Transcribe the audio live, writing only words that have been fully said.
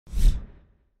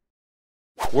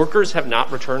Workers have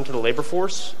not returned to the labor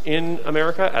force in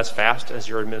America as fast as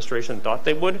your administration thought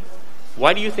they would.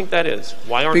 Why do you think that is?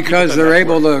 Why aren't because they're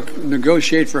able to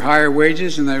negotiate for higher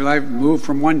wages and they move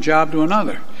from one job to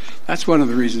another. That's one of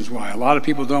the reasons why. A lot of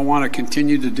people don't want to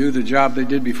continue to do the job they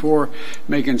did before,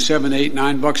 making $7, $8,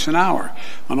 $9 an hour.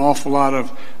 An awful lot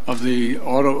of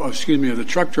the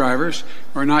truck drivers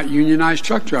are not unionized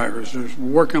truck drivers. They're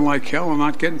working like hell and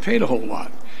not getting paid a whole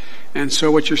lot. And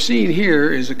so what you're seeing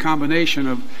here is a combination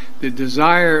of the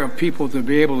desire of people to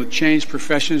be able to change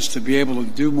professions, to be able to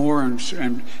do more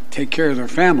and take care of their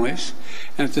families,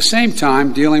 and at the same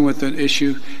time dealing with an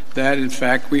issue that, in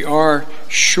fact, we are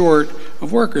short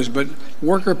of workers, but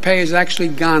worker pay has actually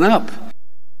gone up.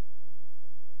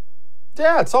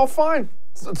 Yeah, it's all fine.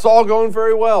 It's all going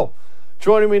very well.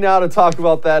 Joining me now to talk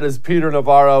about that is Peter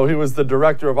Navarro. He was the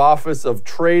Director of Office of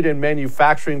Trade and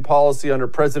Manufacturing Policy under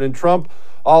President Trump.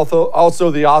 Also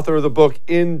the author of the book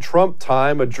In Trump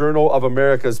Time, a journal of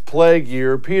America's plague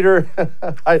year. Peter,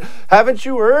 haven't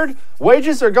you heard?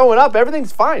 Wages are going up.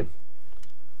 Everything's fine.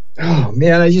 Oh,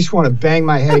 man, I just want to bang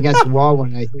my head against the wall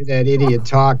when I hear that idiot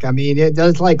talk. I mean, it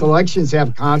does, like, elections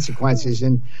have consequences.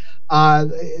 And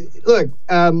look,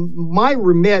 my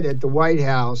remit at the White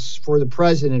House for the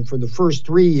president for the first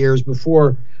 3 years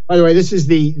before, by the way, this is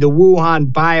the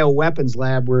Wuhan bioweapons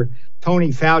lab where Tony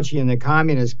Fauci and the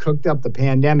communists cooked up the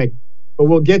pandemic, but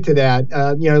we'll get to that.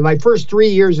 My first 3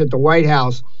 years at the White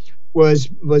House was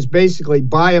basically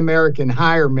buy American,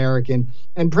 hire American.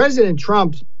 And President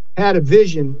Trump had a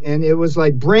vision, and it was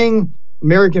like bring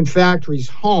American factories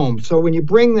home. So when you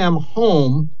bring them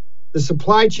home, the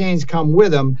supply chains come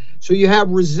with them, so you have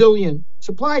resilient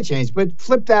supply chains. But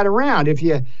flip that around. If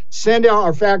you send out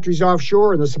our factories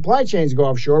offshore and the supply chains go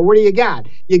offshore, what do you got?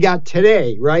 You got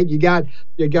today, right? You got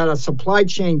a supply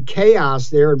chain chaos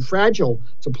there and fragile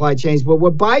supply chains. But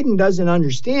what Biden doesn't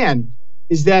understand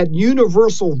is that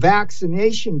universal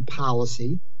vaccination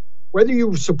policy, whether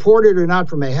you support it or not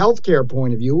from a healthcare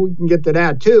point of view, we can get to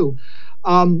that too,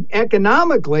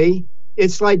 economically,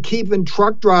 it's like keeping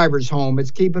truck drivers home.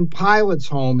 It's keeping pilots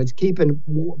home. It's keeping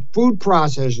food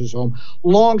processors home,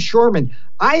 longshoremen.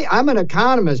 I'm an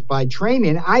economist by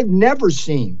training. I've never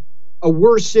seen a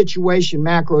worse situation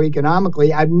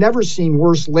macroeconomically. I've never seen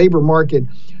worse labor market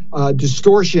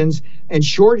distortions and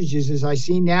shortages as I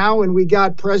see now. And we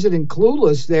got President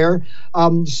Clueless there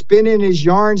spinning his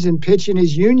yarns and pitching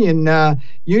his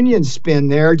union spin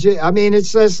there. I mean,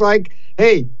 it's just like,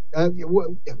 hey,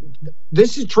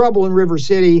 this is trouble in River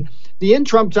City. The In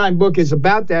Trump Time book is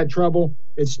about that trouble.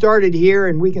 It started here,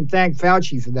 and we can thank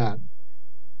Fauci for that.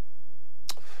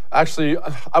 Actually,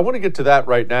 I want to get to that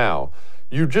right now.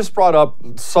 You just brought up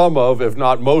some of, if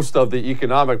not most of, the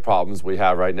economic problems we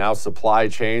have right now. Supply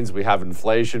chains, we have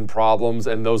inflation problems,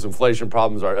 and those inflation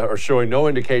problems are showing no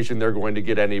indication they're going to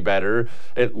get any better.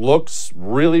 It looks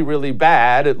really, really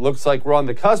bad. It looks like we're on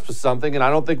the cusp of something, and I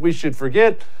don't think we should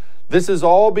forget this is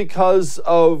all because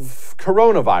of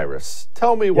coronavirus.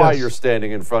 Tell me why you're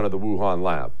standing in front of the Wuhan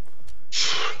lab.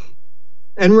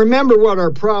 And remember what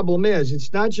our problem is.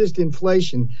 It's not just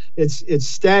inflation. It's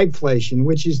stagflation,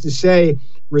 which is to say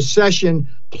recession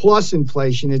plus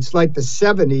inflation. It's like the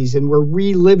 70s, and we're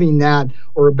reliving that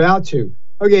or about to.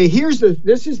 Okay,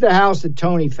 this is the house that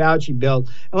Tony Fauci built.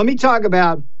 And let me talk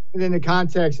about within the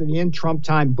context of the In Trump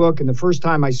Time book. And the first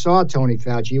time I saw Tony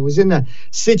Fauci, it was in the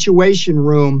Situation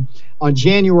Room on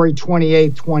January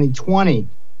 28th, 2020.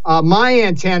 My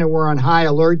antenna were on high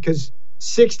alert because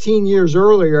 16 years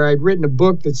earlier, I'd written a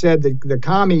book that said that the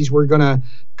commies were going to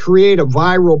create a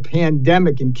viral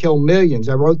pandemic and kill millions.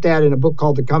 I wrote that in a book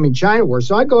called The Coming China War.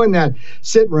 So I go in that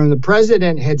sit room. The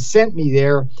president had sent me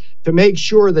there to make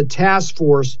sure the task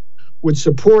force would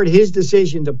support his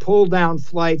decision to pull down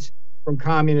flights from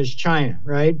communist China,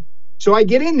 right? So I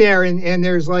get in there, and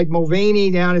there's like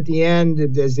Mulvaney down at the end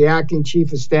as the acting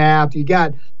chief of staff.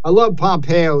 I love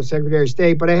Pompeo, Secretary of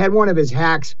State, but I had one of his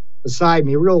hacks beside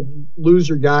me, a real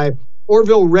loser guy.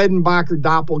 Orville Redenbacher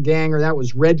doppelganger, that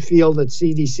was Redfield at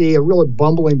CDC, a real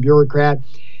bumbling bureaucrat.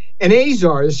 And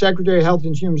Azar, the Secretary of Health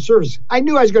and Human Services. I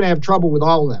knew I was going to have trouble with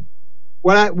all of them.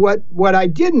 What I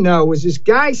didn't know was this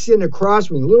guy sitting across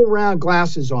from me, little round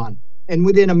glasses on. And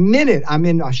within a minute, I'm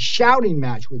in a shouting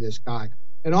match with this guy.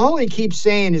 And all he keeps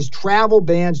saying is travel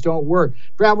bans don't work.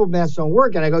 Travel bans don't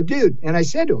work. And I go, dude. And I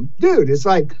said to him, dude, it's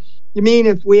like, you mean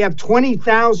if we have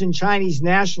 20,000 Chinese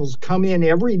nationals come in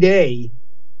every day,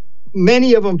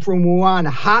 many of them from Wuhan,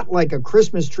 hot like a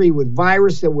Christmas tree with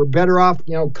virus, that we're better off,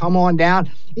 come on down.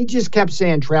 He just kept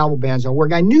saying travel bans don't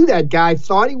work. I knew that guy,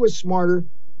 thought he was smarter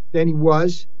than he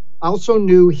was. I also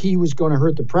knew he was going to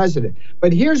hurt the president.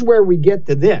 But here's where we get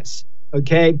to this,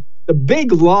 okay? The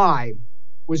big lie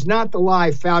was not the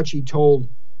lie Fauci told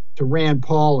to Rand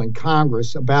Paul in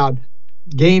Congress about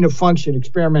gain-of-function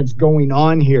experiments going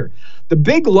on here. The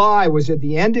big lie was at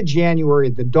the end of January,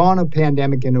 at the dawn of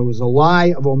pandemic, and it was a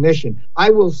lie of omission.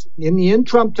 In the In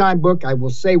Trump Time book, I will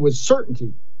say with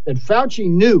certainty that Fauci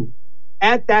knew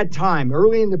at that time,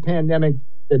 early in the pandemic,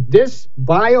 that this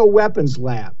bioweapons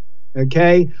lab,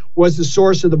 was the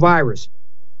source of the virus.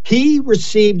 He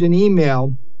received an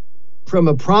email from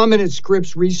a prominent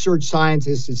Scripps research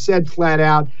scientist that said flat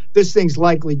out, this thing's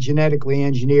likely genetically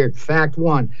engineered. Fact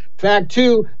one. Fact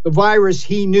two, the virus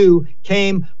he knew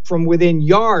came from within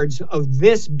yards of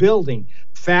this building.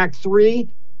 Fact three,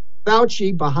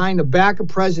 Fauci, behind the back of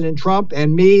President Trump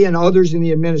and me and others in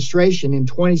the administration in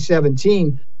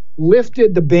 2017,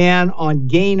 lifted the ban on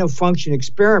gain-of-function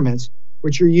experiments,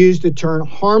 which are used to turn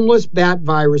harmless bat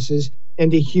viruses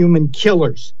into human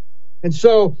killers. And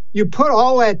so you put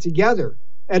all that together,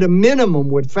 at a minimum,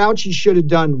 what Fauci should have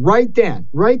done right then,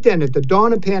 at the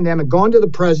dawn of pandemic, gone to the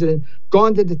president,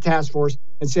 gone to the task force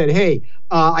and said, hey,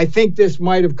 I think this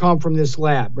might have come from this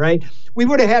lab, right? We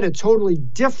would have had a totally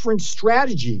different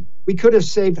strategy. We could have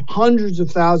saved hundreds of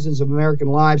thousands of American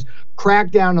lives,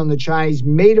 cracked down on the Chinese,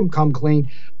 made them come clean.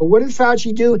 But what did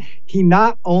Fauci do? He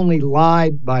not only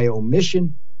lied by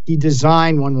omission, he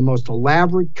designed one of the most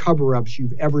elaborate cover-ups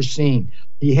you've ever seen.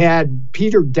 He had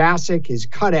Peter Daszak, his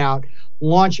cutout,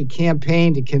 launch a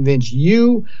campaign to convince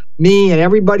you, me, and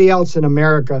everybody else in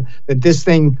America that this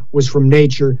thing was from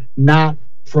nature, not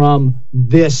from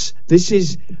this. This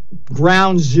is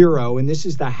ground zero, and this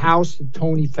is the house that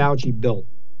Tony Fauci built.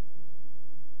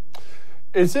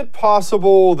 Is it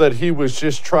possible that he was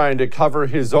just trying to cover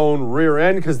his own rear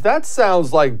end? Because that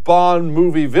sounds like Bond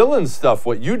movie villain stuff,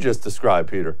 what you just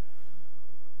described, Peter.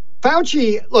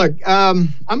 Fauci, look,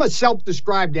 I'm a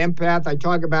self-described empath. I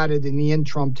talk about it in the In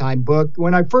Trump Time book.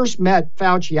 When I first met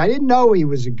Fauci, I didn't know he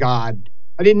was a god.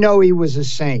 I didn't know he was a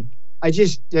saint. I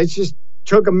just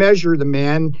took a measure of the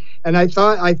man, and I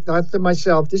thought to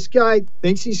myself, this guy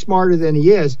thinks he's smarter than he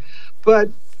is.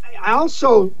 But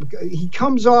he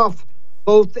comes off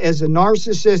both as a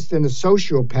narcissist and a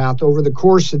sociopath over the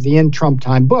course of the In Trump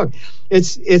Time book.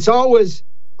 It's always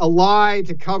a lie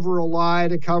to cover a lie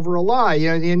to cover a lie.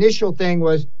 The initial thing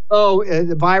was,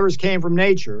 the virus came from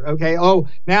nature. Okay. Oh,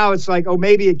 now it's like,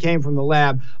 maybe it came from the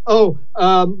lab.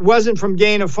 Wasn't from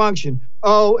gain of function.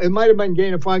 It might have been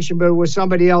gain of function, but it was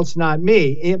somebody else, not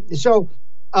me.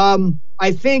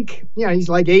 I think, he's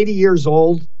like 80 years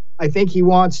old. I think he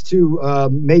wants to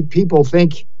make people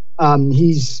think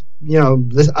he's,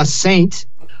 a saint.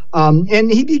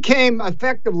 And he became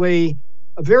effectively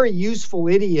a very useful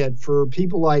idiot for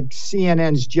people like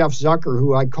CNN's Jeff Zucker,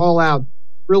 who I call out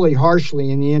really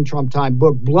harshly in the In Trump Time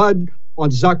book. Blood on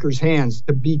Zucker's hands,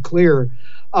 to be clear.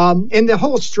 And the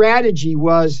whole strategy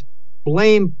was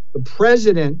blame the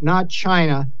president, not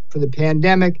China, for the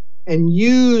pandemic, and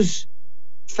use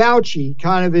Fauci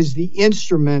kind of as the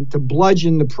instrument to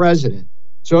bludgeon the president.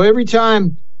 So every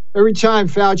time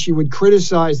Fauci would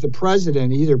criticize the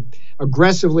president, either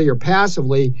aggressively or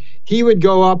passively, he would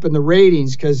go up in the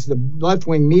ratings because the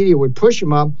left-wing media would push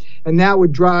him up, and that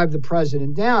would drive the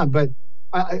president down. But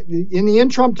in the In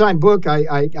Trump Time book,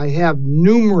 I have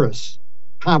numerous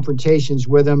confrontations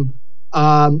with him.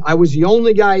 I was the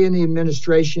only guy in the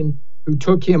administration who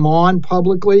took him on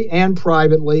publicly and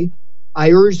privately.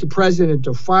 I urged the president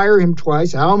to fire him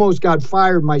twice. I almost got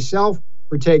fired myself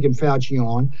for taking Fauci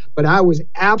on, but I was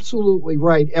absolutely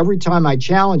right every time I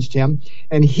challenged him,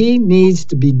 and he needs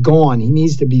to be gone. He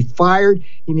needs to be fired.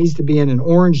 He needs to be in an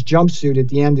orange jumpsuit at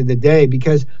the end of the day,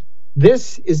 because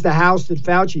this is the house that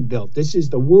Fauci built. This is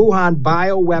the Wuhan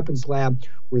bioweapons lab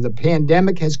where the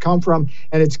pandemic has come from,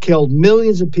 and it's killed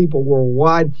millions of people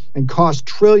worldwide and cost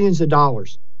trillions of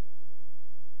dollars.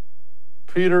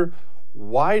 Peter,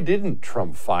 why didn't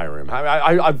Trump fire him?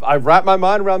 I've wrapped my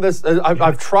mind around this.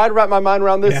 I've tried to wrap my mind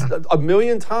around this a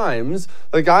million times.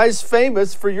 The guy's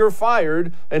famous for "you're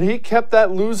fired," and he kept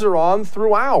that loser on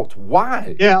throughout.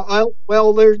 Why? Yeah,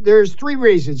 well, there's three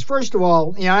reasons. First of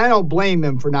all, I don't blame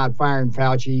him for not firing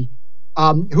Fauci.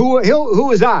 Who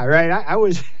was I, right? I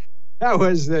was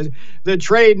the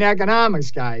trade and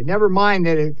economics guy. Never mind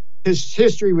that his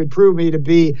history would prove me to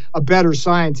be a better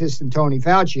scientist than Tony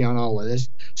Fauci on all of this.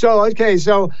 So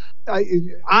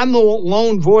I'm the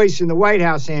lone voice in the White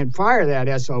House saying, fire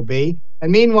that SOB.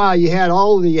 And meanwhile, you had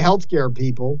all of the healthcare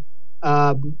people,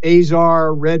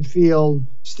 Azar, Redfield,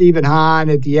 Stephen Hahn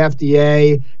at the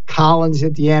FDA, Collins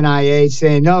at the NIH,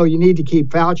 saying, no, you need to keep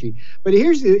Fauci. But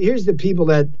here's the people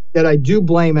that I do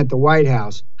blame at the White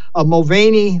House.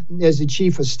 Mulvaney, as the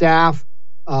chief of staff,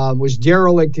 was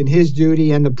derelict in his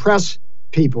duty, and the press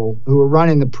people who were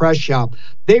running the press shop,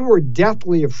 they were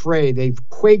deathly afraid. They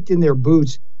quaked in their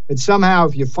boots that somehow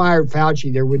if you fired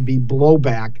Fauci, there would be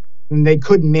blowback and they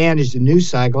couldn't manage the news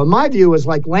cycle. And my view was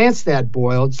like, lance that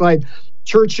boil. It's like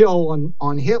Churchill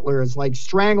on Hitler. It's like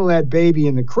strangle that baby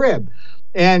in the crib.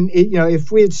 And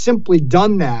if we had simply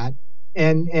done that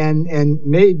and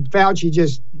made Fauci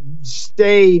just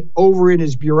stay over in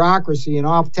his bureaucracy and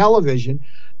off television,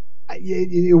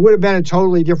 it would have been a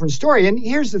totally different story. And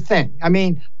here's the thing. I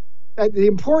mean, the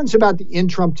importance about the In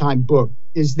Trump Time book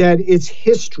is that it's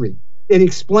history. It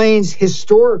explains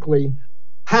historically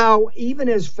how even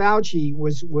as Fauci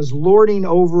was lording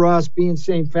over us, being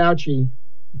St. Fauci,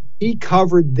 he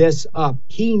covered this up.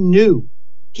 He knew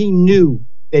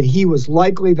that he was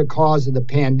likely the cause of the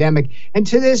pandemic. And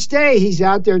to this day, he's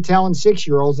out there telling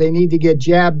 6-year-olds they need to get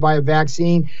jabbed by a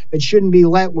vaccine that shouldn't be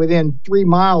let within 3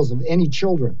 miles of any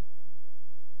children.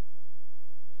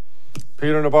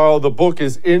 Peter Navarro, the book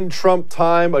is In Trump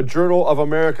Time, a journal of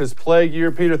America's plague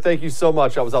year. Peter, thank you so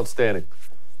much. That was outstanding.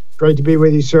 Great to be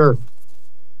with you, sir.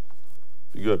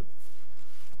 Be good.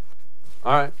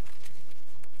 All right.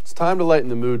 It's time to lighten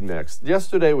the mood next.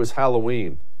 Yesterday was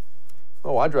Halloween.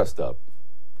 Oh, I dressed up.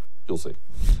 You'll see.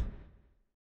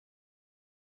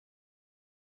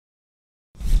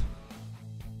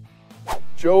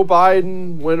 Joe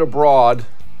Biden went abroad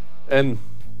and,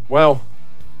 well,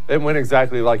 it went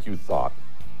exactly like you thought.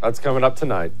 That's coming up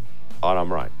tonight on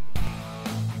I'm Right.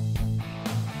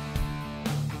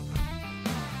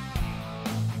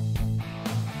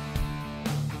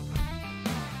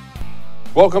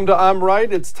 Welcome to I'm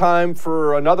Right. It's time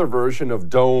for another version of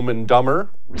Dome and Dumber.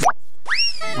 What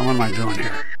am I doing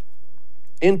here?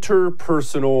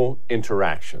 Interpersonal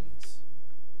interactions.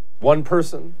 One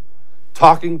person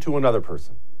talking to another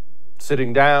person,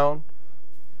 sitting down,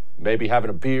 maybe having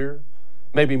a beer,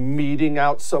 maybe meeting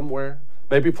out somewhere,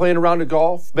 maybe playing a round of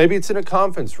golf, maybe it's in a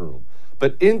conference room.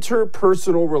 But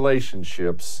interpersonal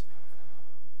relationships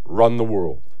run the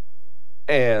world.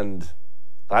 And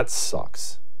that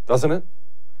sucks, doesn't it?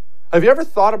 Have you ever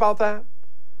thought about that?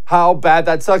 How bad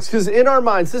that sucks? Because in our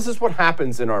minds, this is what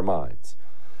happens in our minds.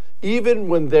 Even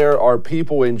when there are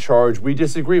people in charge we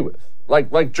disagree with,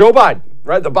 like Joe Biden,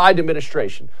 right? The Biden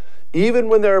administration. Even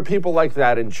when there are people like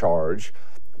that in charge,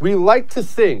 we like to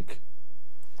think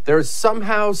there's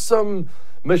somehow some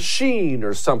machine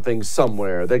or something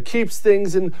somewhere that keeps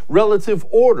things in relative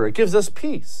order. It gives us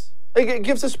peace. It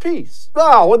gives us peace.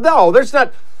 No,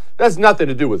 that's nothing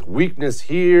to do with weakness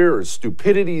here or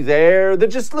stupidity there. They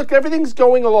just, look, everything's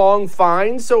going along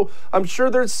fine. So I'm sure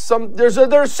there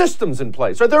are systems in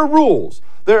place, right? There are rules.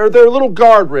 There are little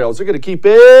guardrails. They're going to keep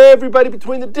everybody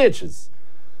between the ditches.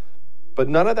 But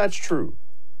none of that's true.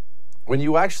 When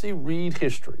you actually read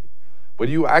history, when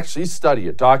you actually study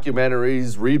it,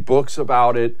 documentaries, read books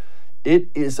about it, it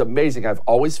is amazing. I've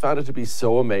always found it to be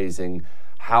so amazing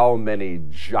how many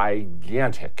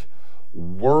gigantic,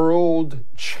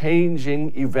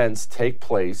 world-changing events take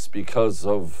place because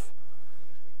of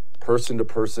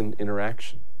person-to-person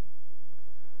interaction.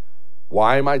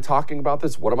 Why am I talking about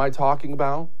this? What am I talking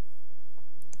about?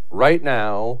 Right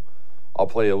now, I'll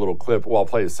play a little clip. Well, I'll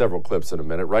play several clips in a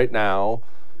minute. Right now,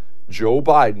 Joe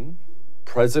Biden,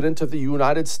 President of the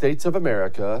United States of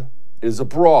America, is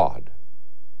abroad.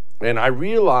 And I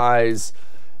realize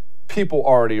people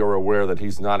already are aware that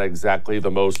he's not exactly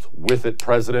the most with-it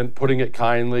president, putting it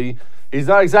kindly. He's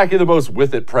not exactly the most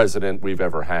with-it president we've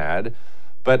ever had.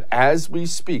 But as we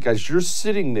speak, as you're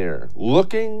sitting there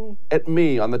looking at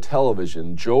me on the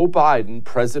television, Joe Biden,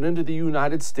 President of the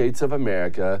United States of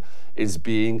America, is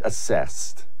being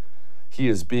assessed. He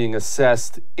is being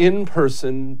assessed in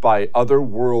person by other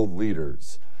world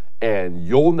leaders. And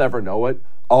you'll never know it.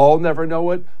 I'll never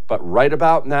know it. But right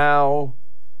about now,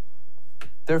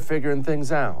 they're figuring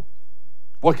things out.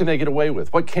 What can they get away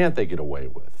with? What can't they get away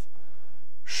with?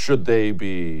 Should they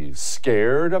be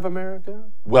scared of America?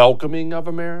 Welcoming of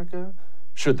America?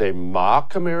 Should they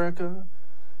mock America?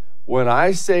 When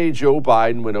I say Joe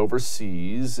Biden went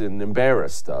overseas and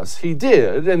embarrassed us, he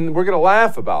did, and we're going to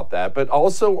laugh about that, but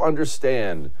also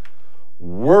understand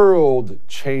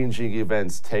world-changing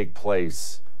events take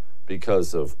place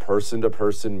because of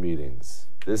person-to-person meetings.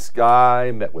 This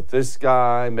guy met with this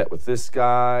guy,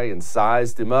 and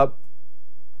sized him up.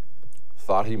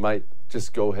 Thought he might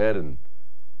just go ahead and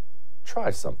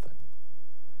try something.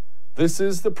 This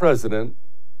is the President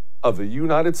of the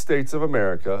United States of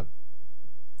America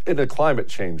in a climate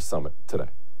change summit today.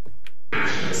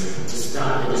 To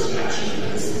stop the destruction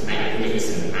of this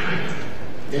magnificent planet.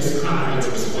 This conference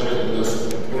is one of the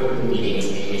most important meetings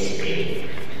in history.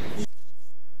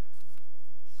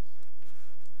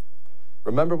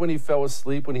 Remember when he fell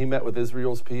asleep when he met with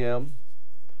Israel's PM?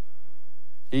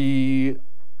 He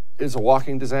is a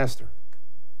walking disaster,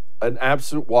 an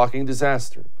absolute walking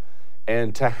disaster.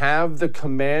 And to have the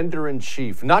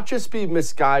commander-in-chief not just be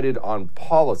misguided on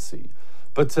policy,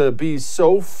 but to be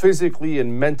so physically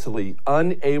and mentally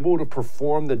unable to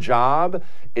perform the job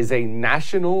is a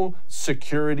national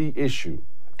security issue.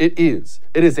 It is.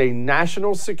 It is a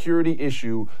national security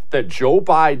issue that Joe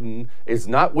Biden is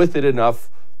not with it enough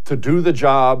to do the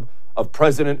job of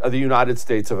President of the United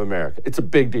States of America. It's a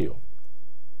big deal.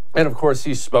 And of course,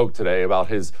 he spoke today about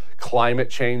his climate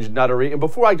change nuttery. And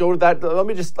before I go to that, let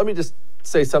me just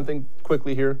say something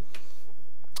quickly here.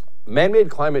 Man-made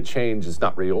climate change is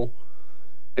not real.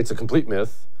 It's a complete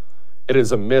myth. It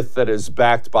is a myth that is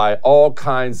backed by all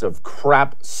kinds of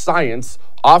crap science,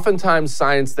 oftentimes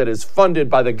science that is funded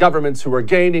by the governments who are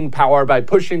gaining power by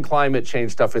pushing climate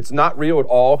change stuff. It's not real at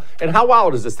all. And how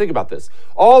wild is this? Think about this.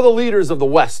 All the leaders of the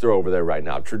West are over there right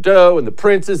now. Trudeau and the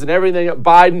princes and everything,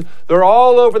 Biden, they're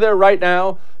all over there right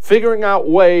now figuring out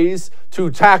ways to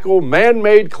tackle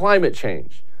man-made climate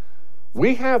change.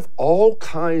 We have all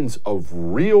kinds of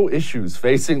real issues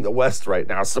facing the West right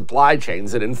now, supply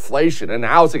chains and inflation and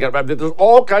housing. There's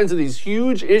all kinds of these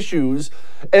huge issues,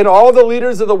 and all the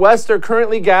leaders of the West are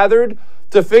currently gathered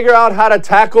to figure out how to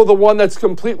tackle the one that's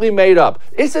completely made up.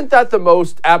 Isn't that the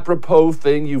most apropos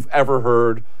thing you've ever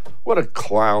heard? What a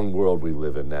clown world we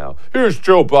live in now. Here's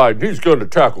Joe Biden. He's going to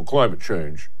tackle climate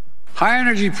change. High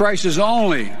energy prices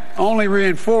only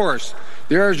reinforce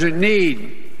the urgent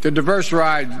need to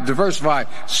diversify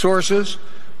sources,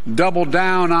 double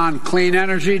down on clean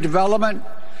energy development,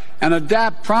 and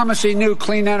adapt promising new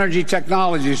clean energy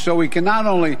technologies so we can not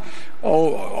only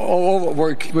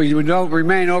we don't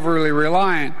remain overly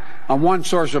reliant on one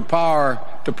source of power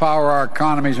to power our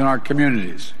economies and our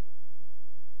communities.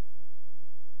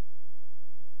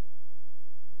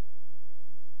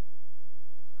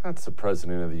 That's the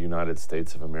President of the United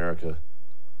States of America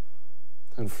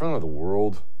in front of the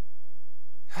world.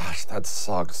 Gosh, that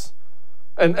sucks.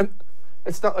 And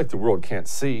it's not like the world can't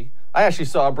see. I actually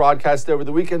saw a broadcast over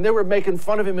the weekend. They were making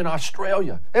fun of him in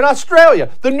Australia. In Australia,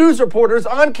 the news reporters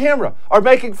on camera are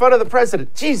making fun of the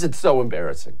president. Jeez, it's so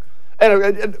embarrassing.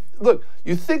 And look,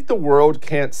 you think the world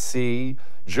can't see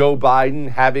Joe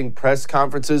Biden having press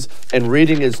conferences and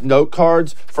reading his note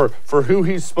cards for who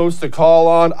he's supposed to call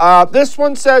on? This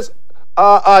one says,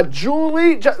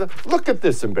 Julie. Look at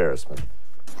this embarrassment.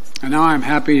 And now I'm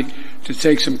happy to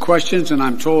take some questions, and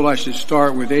I'm told I should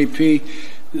start with AP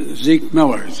Zeke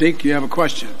Miller. Zeke, you have a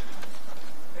question?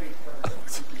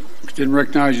 Didn't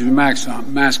recognize you with the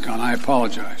mask on. I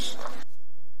apologize.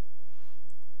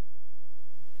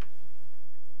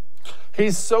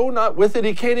 He's so not with it,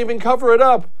 he can't even cover it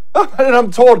up. And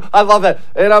I'm told, I love that.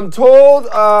 And I'm told,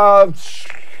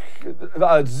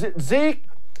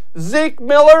 Zeke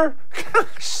Miller.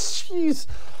 Jeez.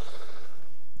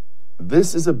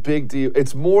 This is a big deal.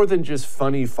 It's more than just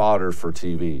funny fodder for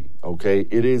TV, okay?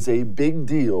 It is a big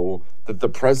deal that the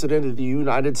President of the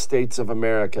United States of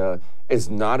America is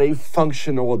not a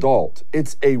functional adult.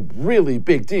 It's a really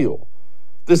big deal.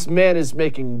 This man is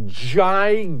making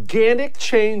gigantic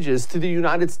changes to the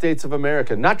United States of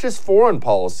America, not just foreign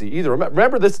policy either.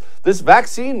 Remember, this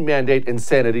vaccine mandate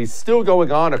insanity is still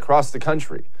going on across the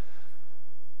country.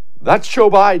 That's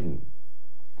Joe Biden.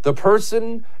 The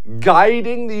person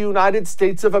guiding the United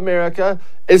States of America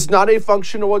is not a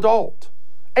functional adult.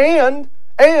 And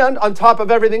on top of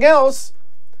everything else,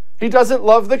 he doesn't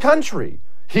love the country.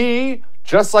 He,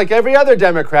 just like every other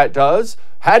Democrat does,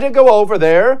 had to go over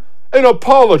there and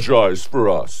apologize for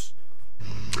us.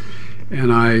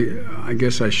 And I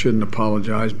guess I shouldn't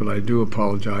apologize, but I do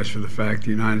apologize for the fact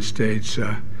the United States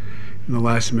in the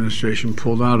last administration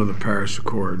pulled out of the Paris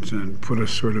Accords and put us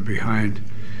sort of behind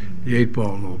the eight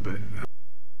ball a little bit.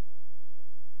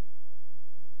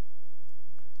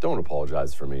 Don't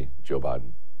apologize for me, Joe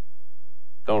Biden.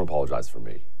 Don't apologize for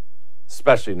me.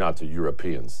 Especially not to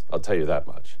Europeans, I'll tell you that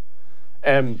much.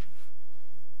 And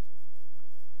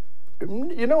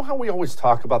you know how we always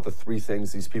talk about the three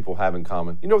things these people have in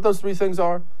common? You know what those three things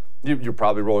are? You're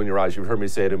probably rolling your eyes. You've heard me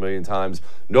say it a million times.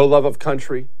 No love of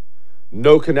country,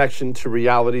 no connection to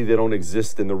reality. They don't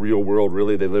exist in the real world,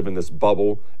 really. They live in this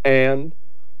bubble. And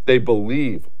they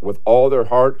believe with all their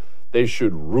heart they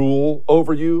should rule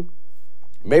over you.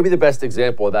 Maybe the best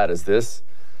example of that is this.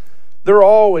 They're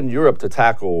all in Europe to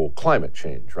tackle climate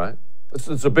change, right?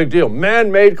 It's a big deal.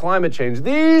 Man-made climate change.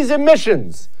 These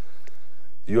emissions.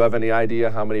 Do you have any idea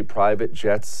how many private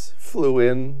jets flew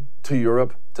in to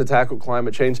Europe to tackle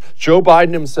climate change? Joe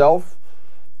Biden himself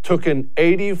took an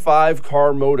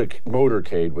 85-car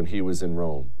motorcade when he was in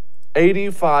Rome.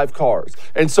 85 cars.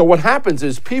 And so what happens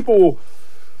is people,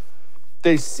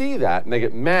 they see that and they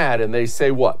get mad and they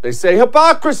say what? They say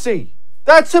hypocrisy.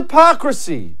 That's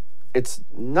hypocrisy. It's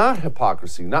not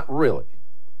hypocrisy, not really.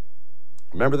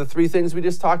 Remember the three things we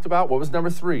just talked about? What was number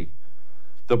 3?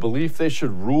 The belief they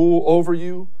should rule over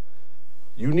you.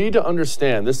 You need to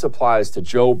understand this applies to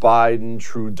Joe Biden,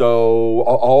 Trudeau,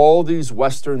 all these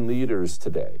Western leaders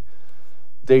today.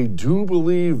 They do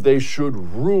believe they should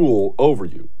rule over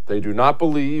you. They do not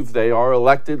believe they are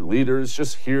elected leaders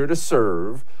just here to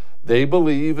serve. They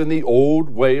believe in the old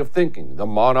way of thinking, the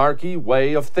monarchy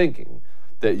way of thinking,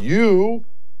 that you're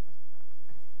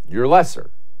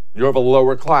lesser. You're of a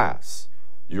lower class.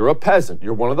 You're a peasant.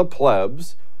 You're one of the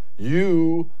plebs.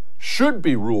 You should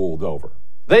be ruled over.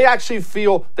 They actually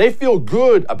feel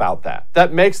good about that.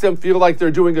 That makes them feel like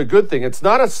they're doing a good thing. It's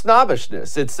not a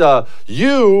snobbishness. It's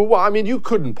you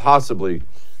couldn't possibly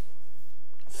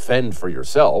fend for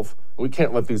yourself. We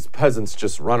can't let these peasants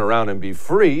just run around and be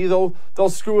free. They'll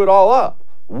screw it all up.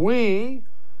 We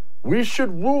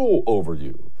should rule over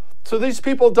you. So these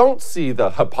people don't see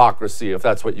the hypocrisy, if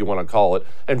that's what you want to call it,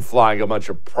 and flying a bunch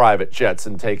of private jets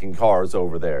and taking cars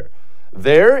over there.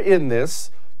 They're in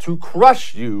this to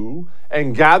crush you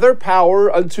and gather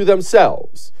power unto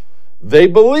themselves. They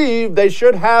believe they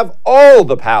should have all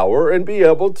the power and be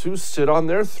able to sit on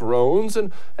their thrones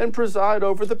and preside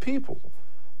over the people.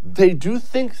 They do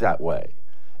think that way.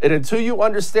 And until you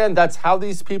understand that's how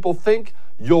these people think,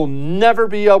 you'll never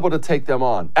be able to take them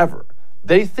on, ever.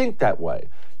 They think that way.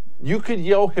 You could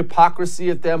yell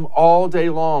hypocrisy at them all day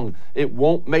long. It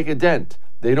won't make a dent.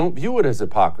 They don't view it as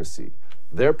hypocrisy.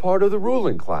 They're part of the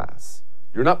ruling class.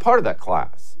 You're not part of that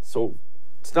class. So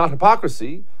it's not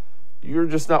hypocrisy. You're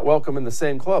just not welcome in the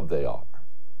same club they are.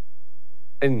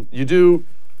 And you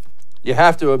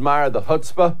have to admire the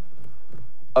chutzpah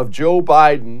of Joe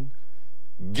Biden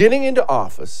getting into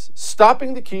office,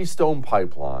 stopping the Keystone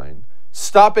Pipeline,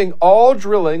 stopping all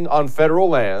drilling on federal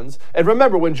lands. And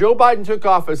remember, when Joe Biden took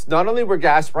office, not only were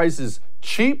gas prices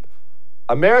cheap,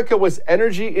 America was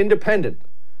energy independent.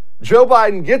 Joe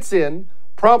Biden gets in,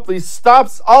 promptly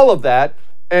stops all of that,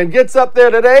 and gets up there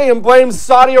today and blames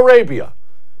Saudi Arabia.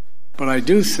 But I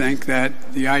do think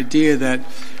that the idea that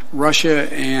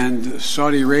Russia and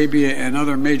Saudi Arabia and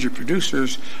other major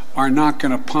producers are not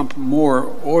going to pump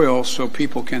more oil so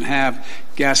people can have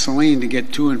gasoline to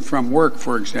get to and from work,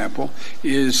 for example,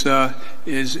 is not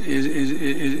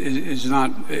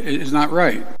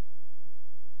right.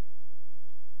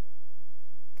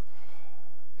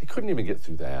 He couldn't even get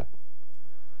through that.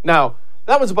 Now,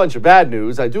 that was a bunch of bad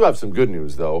news. I do have some good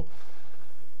news, though.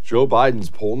 Joe Biden's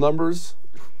poll numbers,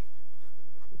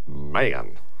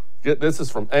 man. This is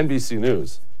from NBC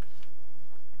News.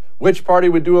 Which party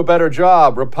would do a better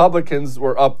job? Republicans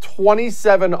were up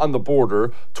 27 on the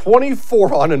border,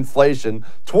 24 on inflation,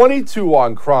 22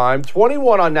 on crime,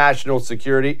 21 on national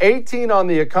security, 18 on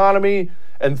the economy,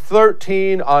 and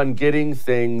 13 on getting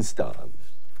things done.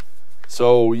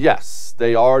 So yes,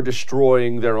 they are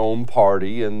destroying their own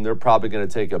party, and they're probably going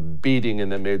to take a beating in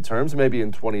the midterms, maybe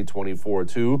in 2024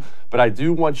 too. But I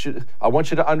want you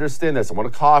to understand this. I want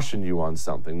to caution you on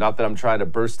something. Not that I'm trying to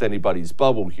burst anybody's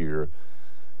bubble here.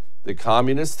 The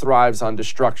communist thrives on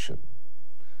destruction.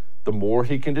 The more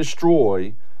he can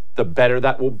destroy, the better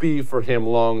that will be for him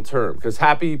long term. Because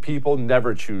happy people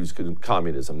never choose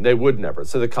communism. They would never.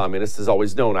 So the communist has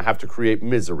always known, I have to create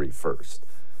misery first.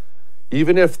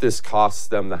 Even if this costs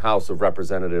them the House of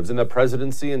Representatives and the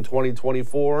presidency in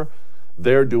 2024,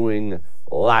 they're doing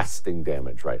lasting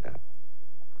damage right now.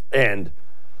 And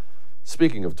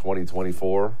speaking of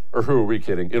 2024, or who are we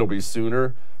kidding? It'll be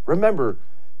sooner. Remember,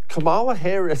 Kamala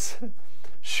Harris,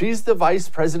 she's the Vice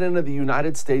President of the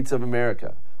United States of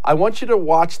America. I want you to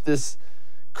watch this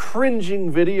cringing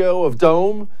video of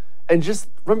Dome and just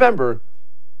remember,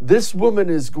 this woman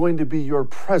is going to be your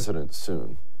president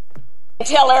soon.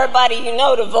 Tell everybody you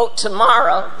know to vote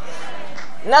tomorrow.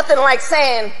 Nothing like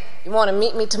saying, you want to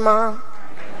meet me tomorrow?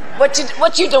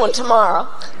 What you doing tomorrow?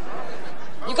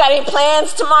 You got any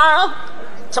plans tomorrow?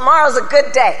 Tomorrow's a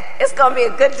good day. It's going to be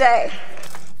a good day.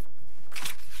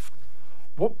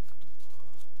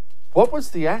 What was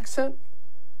the accent?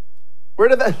 Where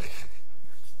did that...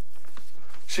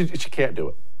 She can't do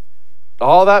it.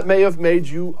 All that may have made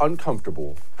you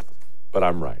uncomfortable, but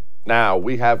I'm right. Now,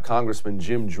 we have Congressman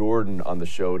Jim Jordan on the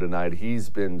show tonight. He's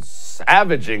been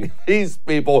savaging these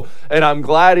people, and I'm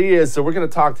glad he is. So we're going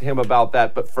to talk to him about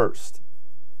that. But first,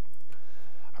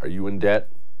 are you in debt?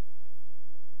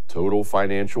 Total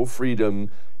Financial Freedom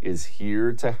is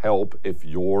here to help if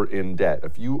you're in debt.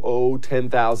 If you owe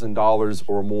 $10,000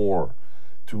 or more,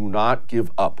 do not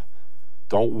give up.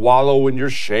 Don't wallow in your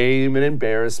shame and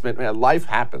embarrassment. Man, life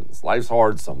happens. Life's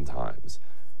hard sometimes.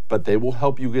 But they will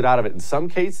help you get out of it. In some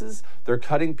cases, they're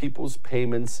cutting people's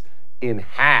payments in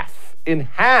half. In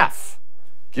half!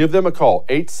 Give them a call,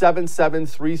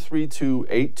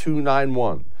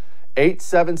 877-332-8291.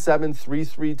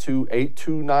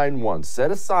 877-332-8291.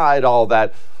 Set aside all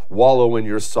that wallow in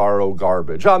your sorrow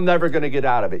garbage. I'm never going to get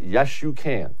out of it. Yes, you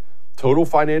can. Total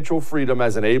Financial Freedom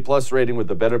has an A+ rating with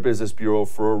the Better Business Bureau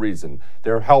for a reason.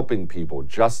 They're helping people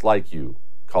just like you.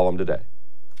 Call them today.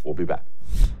 We'll be back.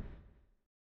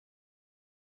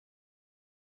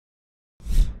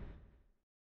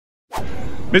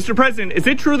 Mr. President, is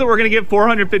it true that we're going to give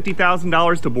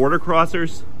 $450,000 to border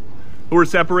crossers who are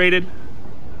separated?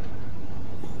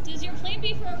 Does your plan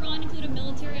B for Iran include a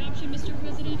military option, Mr.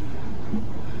 President?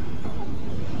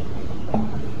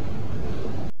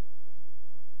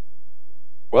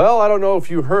 Well, I don't know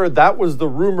if you heard, that was the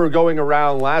rumor going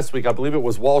around last week. I believe it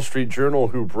was Wall Street Journal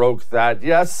who broke that.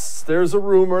 Yes, there's a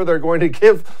rumor they're going to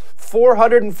give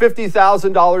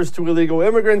 $450,000 to illegal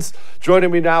immigrants.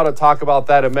 Joining me now to talk about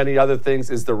that and many other things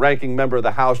is the ranking member of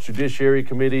the House Judiciary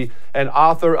Committee and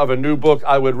author of a new book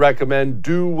I would recommend,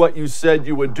 Do What You Said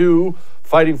You Would Do,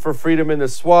 Fighting for Freedom in the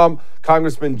Swamp.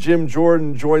 Congressman Jim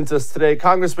Jordan joins us today.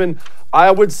 Congressman, I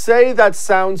would say that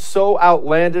sounds so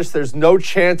outlandish. There's no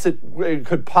chance it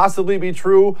could possibly be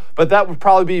true, but that would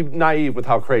probably be naive with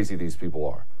how crazy these people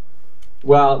are.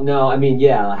 Well, no, I mean,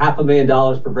 yeah,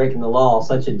 $500,000 for breaking the law,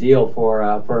 such a deal for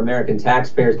American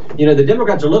taxpayers. You know, the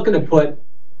Democrats are looking to put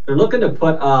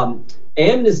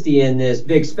amnesty in this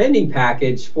big spending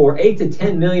package for 8 to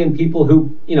 10 million people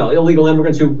who, you know, illegal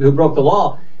immigrants who broke the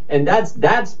law, and that's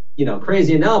you know,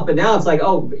 crazy enough. But now it's like,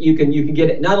 oh, you can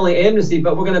get not only amnesty,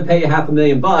 but we're going to pay you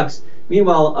 $500,000.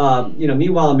 Meanwhile,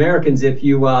 meanwhile, Americans, if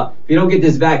you don't get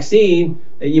this vaccine,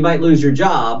 you might lose your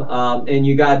job, and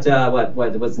you got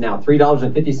what's now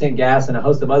 $3.50 gas and a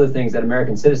host of other things that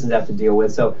American citizens have to deal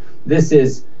with. So this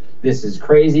is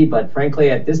crazy. But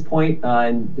frankly, at this point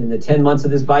in the 10 months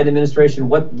of this Biden administration,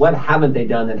 what haven't they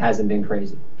done that hasn't been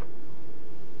crazy?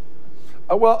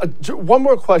 Well, one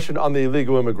more question on the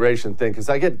illegal immigration thing, because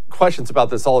I get questions about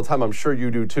this all the time. I'm sure you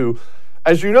do too.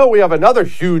 As you know, we have another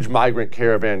huge migrant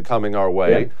caravan coming our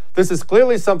way. Yeah. This is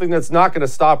clearly something that's not going to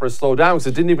stop or slow down, because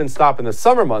it didn't even stop in the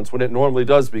summer months when it normally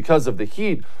does because of the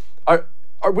heat. Are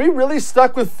we really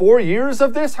stuck with 4 years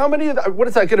of this? How many, what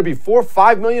is that going to be, 4 or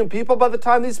 5 million people by the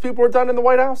time these people are done in the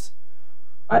White House?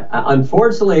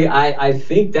 Unfortunately, I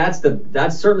think that's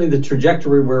certainly the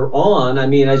trajectory we're on. I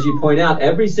mean, as you point out,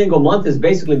 every single month has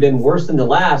basically been worse than the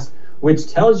last,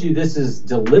 which tells you this is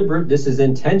deliberate, this is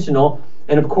intentional.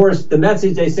 And of course, the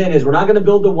message they send is we're not going to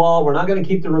build the wall, we're not going to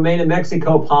keep the Remain in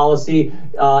Mexico policy,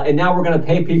 and now we're going to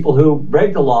pay people who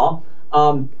break the law.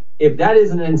 If that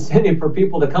isn't an incentive for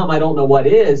people to come, I don't know what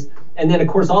is. And then, of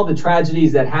course, all the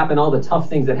tragedies that happen, all the tough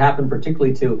things that happen,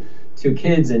 particularly to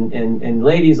kids and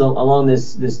ladies along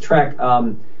this trek.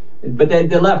 But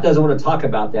the left doesn't want to talk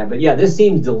about that. But yeah, this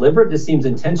seems deliberate. This seems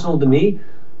intentional to me.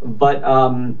 But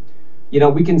I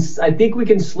think we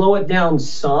can slow it down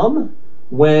some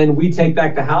when we take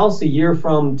back the House a year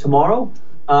from tomorrow.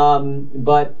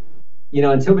 But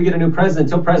until we get a new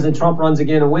president, until President Trump runs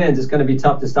again and wins, it's going to be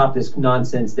tough to stop this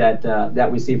nonsense that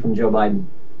we see from Joe Biden.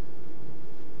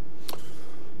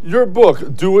 Your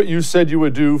book, Do What You Said You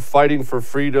Would Do, Fighting for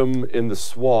Freedom in the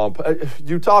Swamp.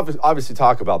 You obviously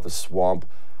talk about the swamp.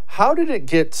 How did it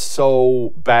get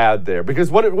so bad there? Because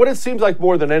what it seems like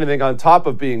more than anything, on top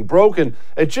of being broken,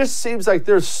 it just seems like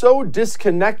they're so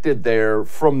disconnected there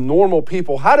from normal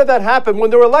people. How did that happen when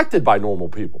they're elected by normal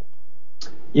people?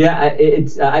 Yeah,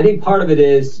 I think part of it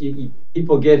is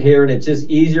people get here and it's just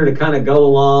easier to kind of go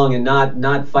along and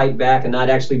not fight back and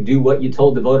not actually do what you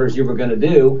told the voters you were going to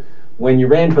do when you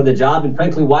ran for the job, and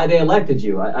frankly, why they elected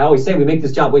you. I always say we make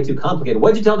this job way too complicated.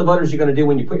 What'd you tell the voters you're going to do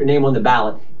when you put your name on the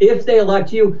ballot? If they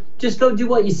elect you, just go do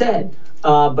what you said.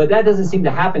 But that doesn't seem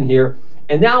to happen here.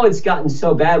 And now it's gotten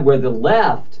so bad where the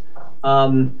left,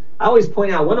 I always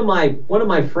point out, one of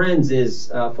my friends is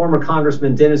former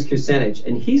Congressman Dennis Kucinich,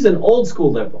 and he's an old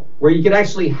school liberal where you could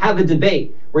actually have a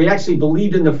debate, where he actually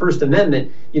believed in the First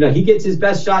Amendment. He gets his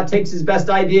best shot, takes his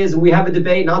best ideas, and we have a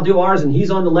debate, and I'll do ours, and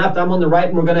he's on the left, I'm on the right,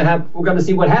 and we're going to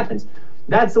see what happens.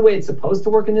 That's the way it's supposed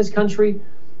to work in this country.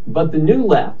 But the new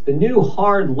left, the new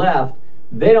hard left,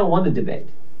 they don't want to debate.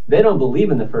 They don't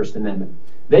believe in the First Amendment.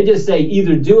 They just say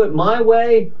either do it my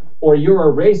way, or you're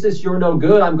a racist, you're no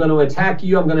good, I'm going to attack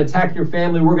you, I'm going to attack your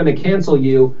family, we're going to cancel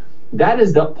you. That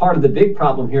is the part of the big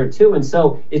problem here too. And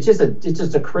so it's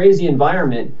just a crazy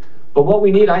environment. But what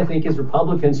we need, I think, is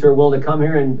Republicans who are willing to come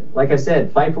here and, like I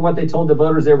said, fight for what they told the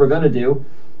voters they were going to do,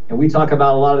 And we talk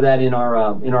about a lot of that in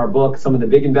our book, some of the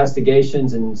big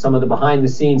investigations and some of the behind the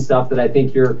scenes stuff that I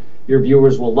think your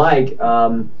viewers will like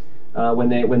when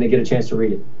they get a chance to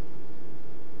read it.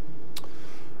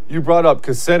 You brought up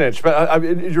Kucinich, but I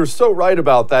mean, you're so right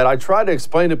about that. I try to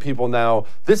explain to people now,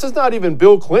 this is not even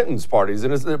Bill Clinton's parties,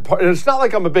 and it's not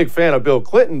like I'm a big fan of Bill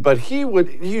Clinton, but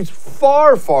he's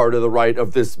far, far to the right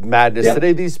of this madness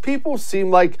today. These people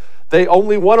seem like they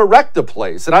only want to wreck the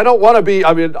place, and I don't want to be,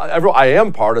 I mean, I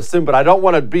am partisan, but I don't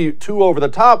want to be too over the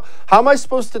top. How am I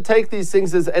supposed to take these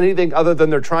things as anything other than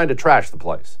they're trying to trash the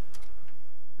place?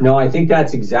 No, I think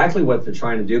that's exactly what they're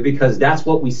trying to do, because that's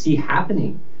what we see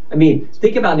happening. I mean,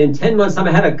 think about it. In 10 months' time,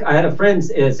 I had a friend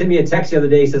send me a text the other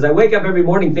day. He says, I wake up every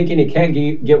morning thinking it can't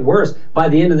get worse. By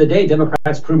the end of the day,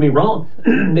 Democrats prove me wrong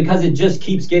because it just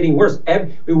keeps getting worse.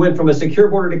 We went from a secure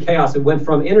border to chaos. It went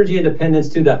from energy independence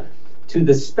to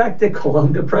the spectacle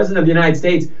of the president of the United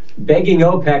States begging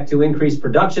OPEC to increase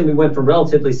production. We went from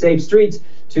relatively safe streets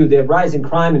to the rise in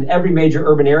crime in every major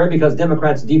urban area because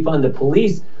Democrats defund the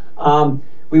police.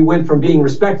 We went from being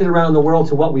respected around the world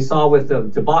to what we saw with the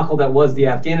debacle that was the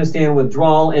Afghanistan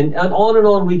withdrawal, and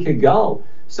on we could go.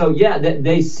 So yeah,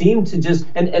 they seem to just,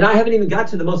 and I haven't even got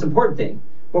to the most important thing,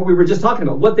 what we were just talking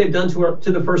about, what they've done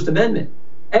to the First Amendment.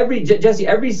 Jesse,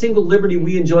 every single liberty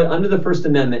we enjoy under the First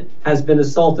Amendment has been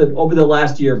assaulted over the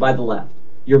last year by the left.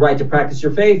 Your right to practice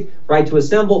your faith, right to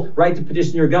assemble, right to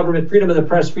petition your government, freedom of the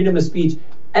press, freedom of speech,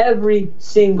 every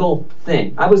single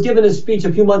thing. I was given a speech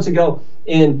a few months ago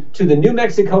to the New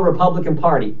Mexico Republican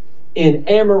Party in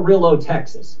Amarillo,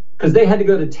 Texas, because they had to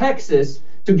go to Texas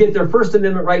to get their First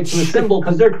Amendment right to assemble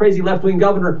because their crazy left-wing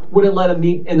governor wouldn't let them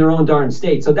meet in their own darn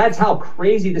state. So that's how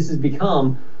crazy this has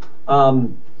become.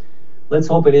 Let's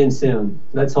hope it ends soon.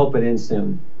 Let's hope it ends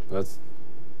soon.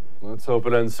 Let's hope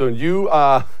it ends soon. You,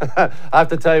 I have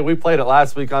to tell you, we played it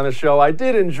last week on the show. I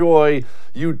did enjoy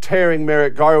you tearing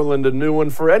Merrick Garland a new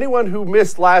one. For anyone who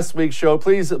missed last week's show,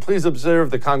 please observe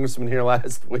the congressman here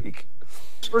last week.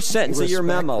 First sentence of your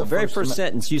memo, very first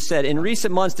sentence, you said, in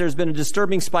recent months, there's been a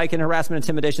disturbing spike in harassment,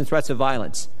 intimidation, threats of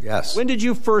violence. Yes. When did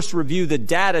you first review the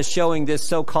data showing this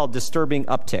so-called disturbing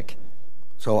uptick?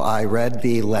 So I read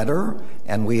the letter,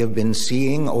 and we have been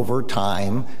seeing over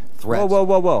time threats.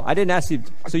 Whoa. I didn't ask you.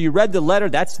 So you read the letter.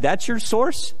 That's your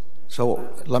source? So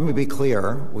let me be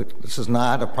clear. This is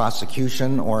not a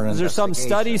prosecution or an investigation. Is there some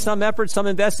study, some effort, some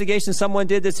investigation someone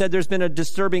did that said there's been a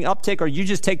disturbing uptick, or you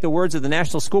just take the words of the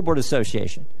National School Board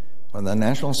Association? Well, the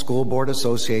National School Board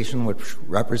Association, which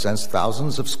represents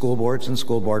thousands of school boards and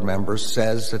school board members,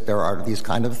 says that there are these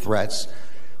kind of threats.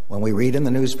 When we read in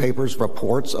the newspapers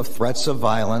reports of threats of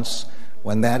violence,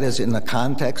 when that is in the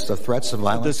context of threats of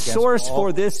violence, the source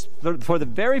for this, for the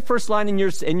very first line in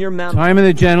your memo. Time of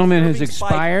the gentleman has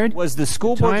expired. Was the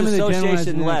School Board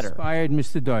Association letter? Expired,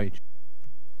 Mr. Deutsch.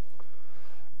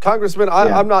 Congressman,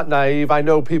 I'm not naive. I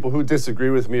know people who disagree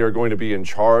with me are going to be in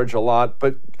charge a lot,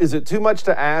 but is it too much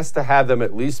to ask to have them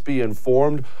at least be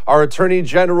informed? Our Attorney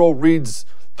General reads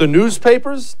the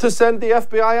newspapers to send the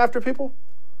FBI after people?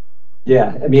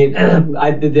 Yeah, I mean,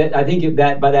 I think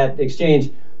that by that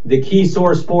exchange, the key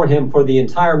source for him for the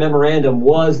entire memorandum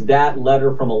was that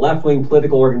letter from a left-wing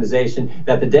political organization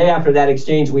that the day after that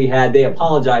exchange we had, they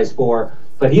apologized for.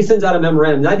 But he sends out a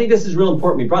memorandum. And I think this is real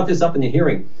important. We brought this up in the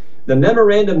hearing. The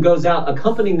memorandum goes out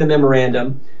accompanying the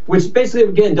memorandum, which basically,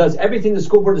 again, does everything the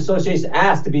School Board Association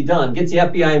asked to be done, gets the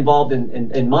FBI involved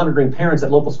in monitoring parents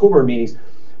at local school board meetings.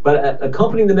 But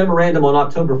accompanying the memorandum on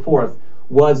October 4th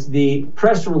was the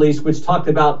press release which talked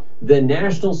about the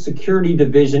National Security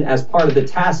Division as part of the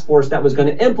task force that was going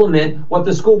to implement what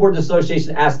the School Board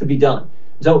Association asked to be done.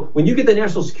 So when you get the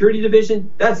National Security Division,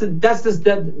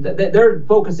 their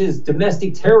focus is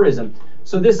domestic terrorism.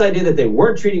 So this idea that they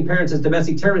weren't treating parents as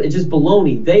domestic terrorists, it's just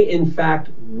baloney. They in fact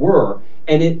were,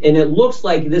 and it looks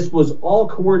like this was all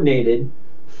coordinated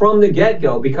from the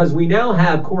get-go, because we now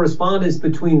have correspondence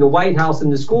between the White House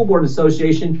and the School Board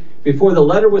Association before the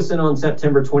letter was sent on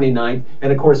September 29th.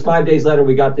 And of course, 5 days later,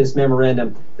 we got this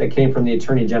memorandum that came from the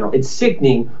Attorney General. It's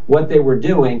sickening what they were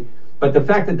doing. But the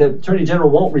fact that the Attorney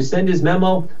General won't rescind his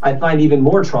memo, I find even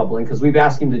more troubling, because we've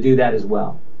asked him to do that as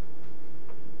well.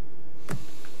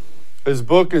 His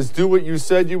book is Do What You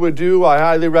Said You Would Do. I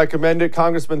highly recommend it.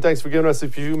 Congressman, thanks for giving us a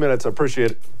few minutes. I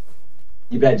appreciate it.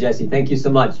 You bet, Jesse. Thank you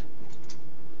so much.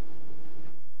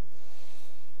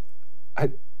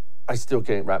 I still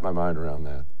can't wrap my mind around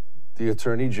that. The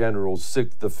Attorney General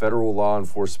sicked the federal law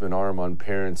enforcement arm on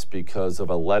parents because of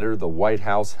a letter the White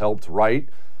House helped write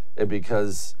and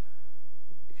because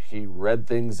he read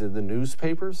things in the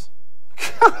newspapers?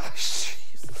 Gosh.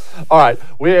 All right,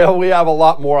 we have a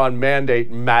lot more on mandate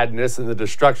madness and the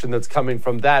destruction that's coming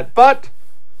from that, but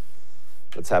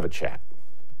Let's have a chat.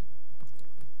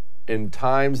 In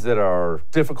times that are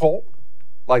difficult,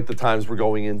 like the times we're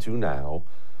going into now,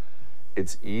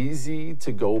 it's easy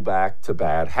to go back to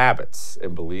bad habits.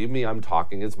 And believe me, I'm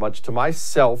talking as much to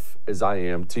myself as I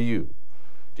am to you.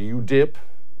 Do you dip?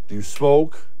 Do you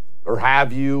smoke? Or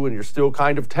have you, and you're still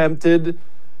kind of tempted?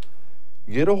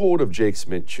 Get a hold of Jake's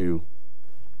Mint Chew,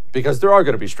 because there are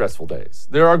going to be stressful days.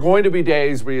 There are going to be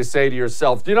days where you say to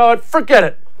yourself, you know what, forget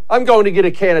it. I'm going to get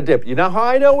a can of dip. You know how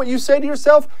I know what you say to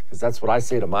yourself? Because that's what I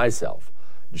say to myself.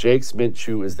 Jake's Mint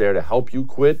Chew is there to help you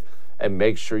quit and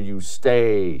make sure you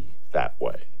stay that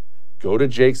way. Go to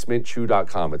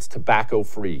jakesmintchew.com. It's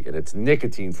tobacco-free, and it's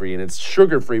nicotine-free, and it's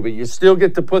sugar-free, but you still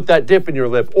get to put that dip in your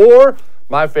lip. Or,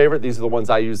 my favorite, these are the ones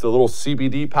I use, the little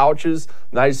CBD pouches,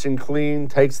 nice and clean,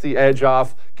 takes the edge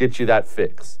off, gets you that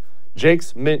fix.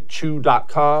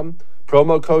 jakesmintchew.com.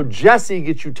 Promo code Jesse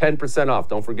gets you 10% off.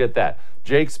 Don't forget that.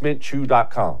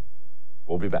 jakesmintchew.com.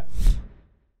 We'll be back.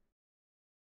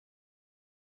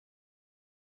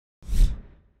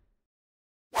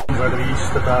 Out of the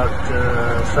east,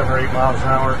 about 7 or 8 miles an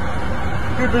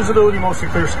hour. Good visibility, mostly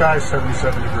clear skies,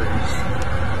 77 degrees.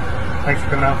 Thanks for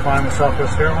coming out and flying with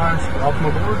Southwest Airlines. Welcome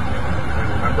aboard. And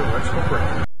remember, let's go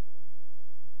brave.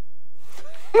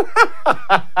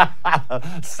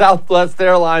 Southwest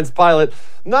Airlines pilot,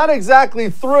 not exactly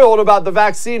thrilled about the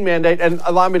vaccine mandate. And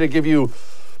allow me to give you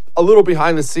a little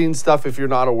behind the scenes stuff if you're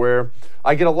not aware.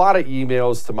 I get a lot of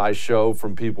emails to my show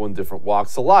from people in different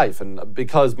walks of life. And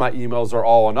because my emails are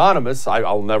all anonymous,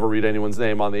 I'll never read anyone's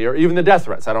name on the air. Even the death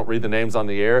threats, I don't read the names on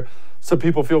the air. So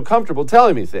people feel comfortable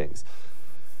telling me things.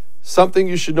 Something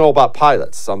you should know about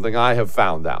pilots, something I have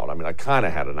found out. I mean, I kind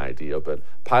of had an idea, but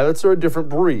pilots are a different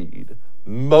breed.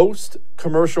 Most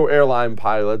commercial airline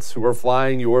pilots who are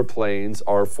flying your planes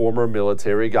are former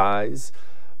military guys.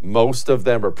 Most of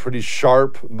them are pretty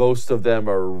sharp. Most of them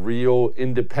are real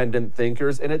independent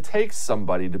thinkers. And it takes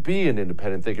somebody to be an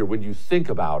independent thinker when you think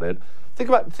about it. Think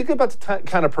about the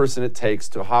kind of person it takes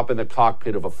to hop in the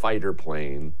cockpit of a fighter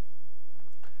plane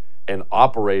and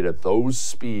operate at those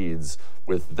speeds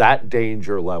with that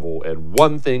danger level, and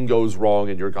one thing goes wrong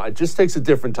and you're gone. It just takes a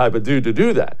different type of dude to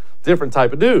do that. Different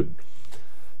type of dude.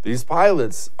 These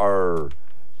pilots are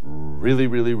really,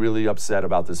 really, really upset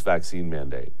about this vaccine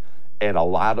mandate. And a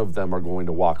lot of them are going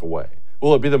to walk away.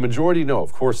 Will it be the majority? No,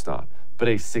 of course not. But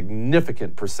a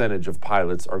significant percentage of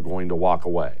pilots are going to walk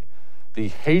away. The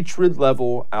hatred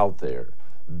level out there,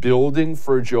 building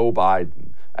for Joe Biden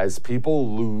as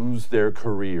people lose their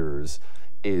careers,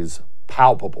 is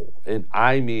palpable. And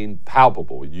I mean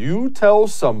palpable. You tell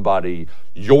somebody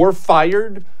you're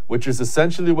fired, which is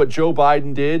essentially what Joe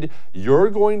Biden did, you're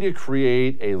going to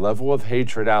create a level of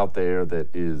hatred out there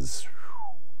that is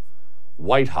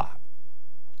white hot.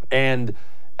 And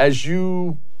as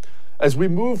we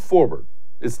move forward,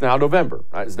 it's now November,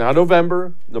 right? It's now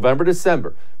November,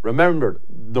 December. Remember,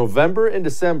 November and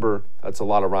December, that's a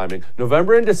lot of rhyming.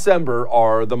 November and December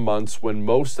are the months when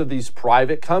most of these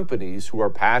private companies who are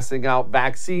passing out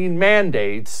vaccine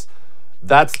mandates,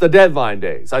 that's the deadline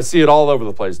days. I see it all over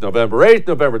the place. November 8th,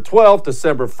 November 12th,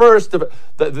 December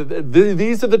 1st.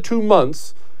 These are the 2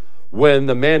 months when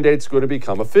the mandate's going to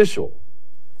become official.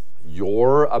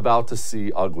 You're about to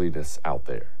see ugliness out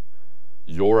there.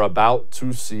 You're about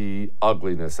to see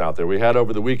ugliness out there. We had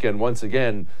over the weekend, once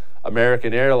again,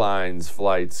 American Airlines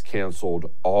flights canceled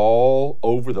all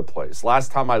over the place.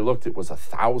 Last time I looked, it was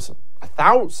 1,000.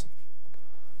 1,000.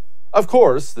 Of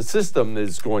course, the system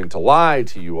is going to lie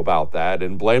to you about that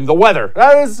and blame the weather.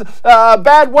 That is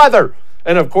bad weather.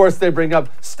 And of course, they bring up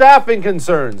staffing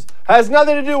concerns. Has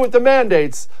nothing to do with the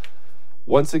mandates.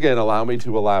 Once again, allow me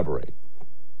to elaborate.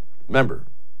 Remember,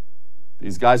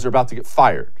 these guys are about to get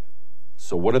fired.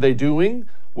 So what are they doing?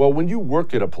 Well, when you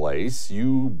work at a place,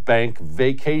 you bank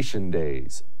vacation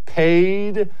days,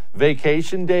 paid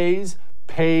vacation days,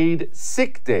 paid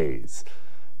sick days.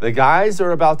 The guys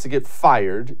are about to get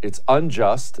fired. It's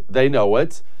unjust. They know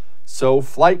it. So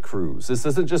flight crews, this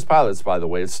isn't just pilots, by the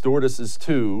way, it's stewardesses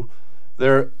too.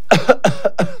 They're,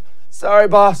 sorry,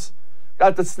 boss,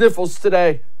 got the sniffles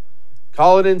today.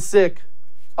 Calling in sick.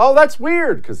 Oh, that's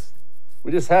weird, because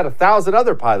we just had 1,000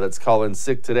 other pilots call in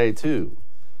sick today, too.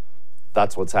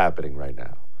 That's what's happening right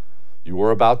now. You are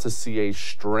about to see a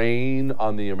strain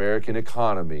on the American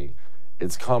economy.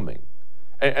 It's coming.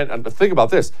 And think about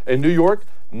this. In New York,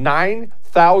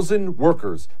 9,000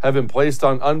 workers have been placed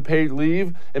on unpaid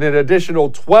leave, and an additional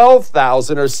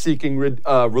 12,000 are seeking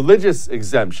religious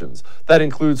exemptions. That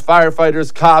includes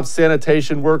firefighters, cops,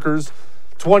 sanitation workers.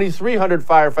 2,300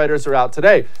 firefighters are out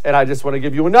today. And I just want to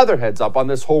give you another heads up on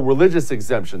this whole religious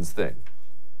exemptions thing.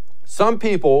 Some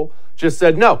people just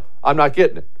said, no, I'm not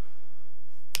getting it.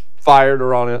 fired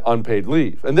or on unpaid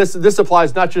leave. And this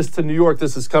applies not just to New York,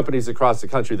 this is companies across the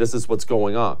country. This is what's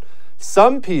going on.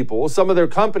 Some people, some of their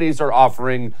companies are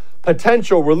offering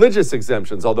potential religious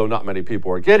exemptions, although not many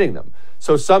people are getting them.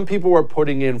 So some people are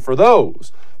putting in for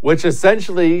those, which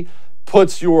essentially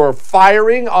puts your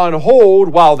firing on hold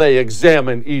while they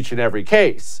examine each and every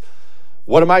case.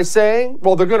 What am I saying?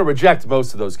 Well, they're going to reject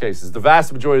most of those cases. The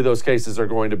vast majority of those cases are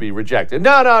going to be rejected.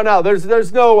 No,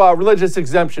 there's no religious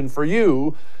exemption for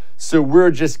you. So we're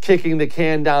just kicking the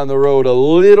can down the road a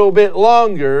little bit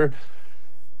longer.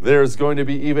 There's going to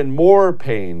be even more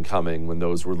pain coming when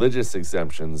those religious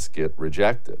exemptions get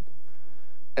rejected.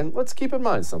 And let's keep in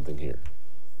mind something here.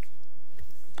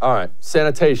 All right,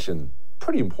 sanitation,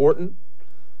 pretty important.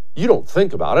 You don't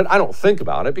think about it. I don't think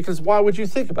about it because why would you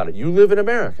think about it? You live in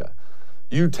America.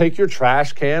 You take your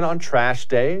trash can on trash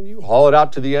day and you haul it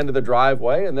out to the end of the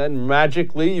driveway, and then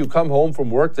magically you come home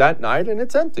from work that night and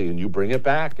it's empty and you bring it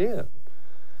back in.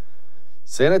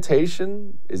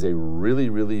 Sanitation is a really,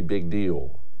 really big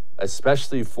deal,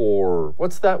 especially for,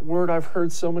 what's that word I've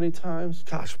heard so many times?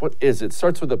 Gosh, what is it? It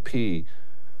starts with a P,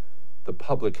 the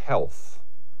public health.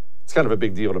 It's kind of a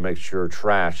big deal to make sure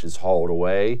trash is hauled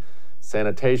away.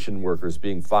 Sanitation workers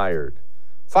being fired.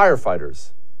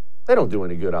 Firefighters. They don't do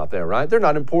any good out there, right? They're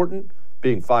not important.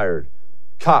 Being fired.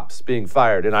 Cops being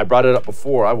fired. And I brought it up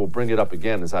before. I will bring it up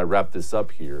again as I wrap this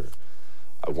up here.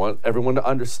 I want everyone to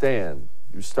understand.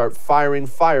 You start firing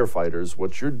firefighters,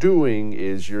 what you're doing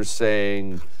is you're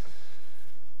saying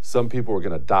some people are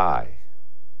going to die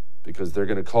because they're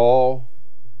going to call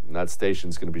and that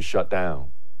station's going to be shut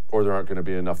down, or there aren't going to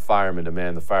be enough firemen to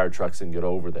man the fire trucks and get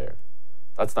over there.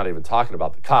 That's not even talking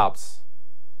about the cops.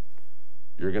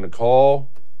 You're going to call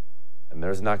and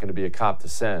there's not going to be a cop to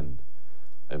send,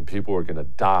 and people are going to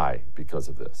die because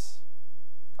of this.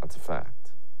 That's a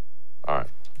fact. All right,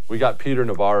 we got Peter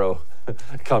Navarro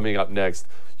coming up next.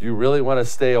 You really want to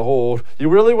stay you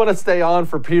really want to stay on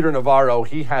for Peter Navarro.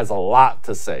 He has a lot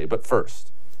to say. But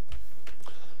first,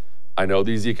 I know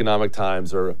these economic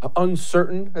times are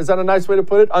uncertain. Is that a nice way to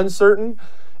put it? Uncertain.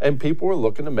 And people are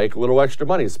looking to make a little extra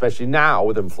money, especially now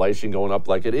with inflation going up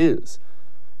like it is.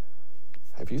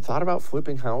 Have you thought about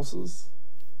flipping houses?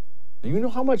 Do you know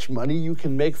how much money you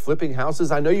can make flipping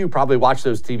houses? I know you probably watch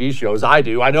those TV shows. I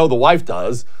do. I know the wife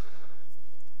does.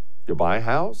 You buy a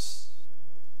house,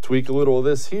 tweak a little of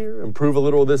this here, improve a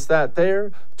little of this, that,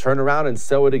 there, turn around and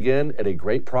sell it again at a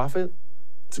great profit.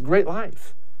 It's a great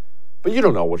life. But you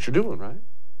don't know what you're doing, right?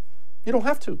 You don't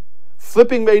have to.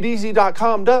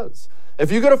 FlippingMadeEasy.com does.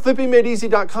 If you go to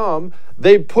FlippingMadeEasy.com,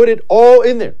 they put it all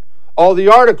in there. All the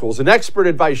articles and expert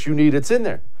advice you need, it's in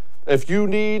there. If you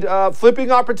need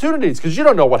flipping opportunities, because you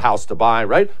don't know what house to buy,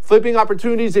 right? Flipping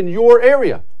opportunities in your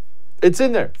area, it's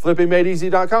in there.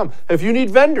 FlippingMadeEasy.com. If you need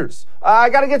vendors, I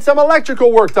got to get some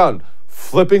electrical work done.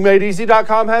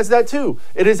 FlippingMadeEasy.com has that too.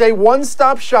 It is a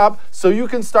one-stop shop so you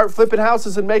can start flipping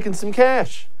houses and making some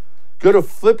cash. Go to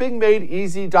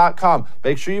FlippingMadeEasy.com.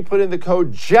 Make sure you put in the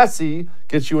code Jesse,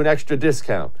 gets you an extra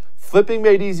discount.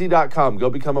 FlippingMadeEasy.com. Go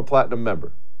become a platinum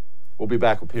member. We'll be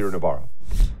back with Peter Navarro.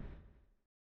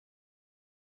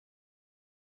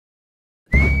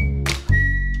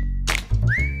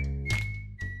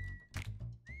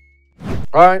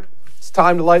 All right, it's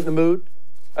time to lighten the mood.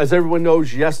 As everyone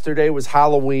knows, yesterday was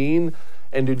Halloween.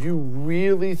 And did you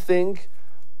really think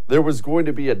there was going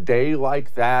to be a day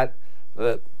like that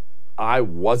that I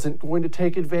wasn't going to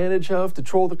take advantage of to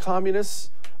troll the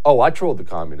communists? Oh, I trolled the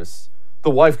communists. The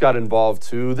wife got involved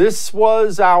too. This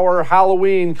was our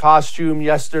Halloween costume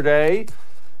yesterday.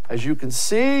 As you can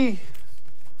see,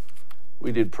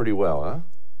 we did pretty well, huh?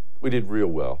 We did real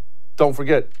well. Don't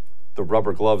forget, the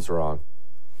rubber gloves are on.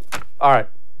 All right,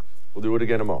 we'll do it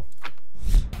again tomorrow.